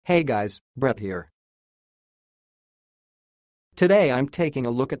Hey guys, Brett here. Today I'm taking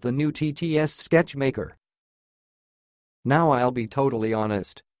a look at the new TTS Sketch Maker. Now I'll be totally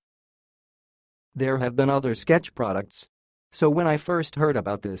honest. There have been other sketch products, so when I first heard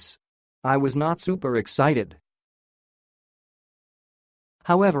about this, I was not super excited.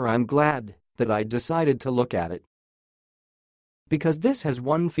 However, I'm glad that I decided to look at it. Because this has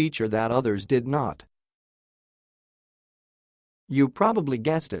one feature that others did not. You probably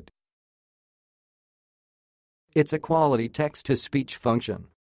guessed it. It's a quality text-to-speech function.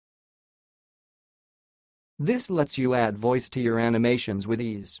 This lets you add voice to your animations with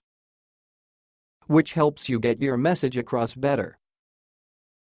ease, which helps you get your message across better.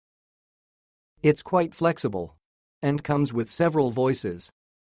 It's quite flexible and comes with several voices,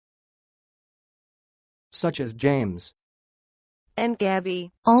 such as James and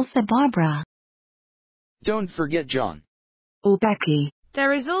Gabby, also Barbara, Don't forget John. or Becky.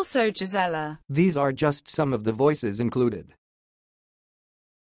 There is also Gisela. These are just some of the voices included.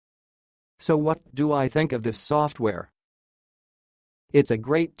 So what do I think of this software? It's a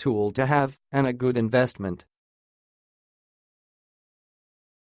great tool to have and a good investment.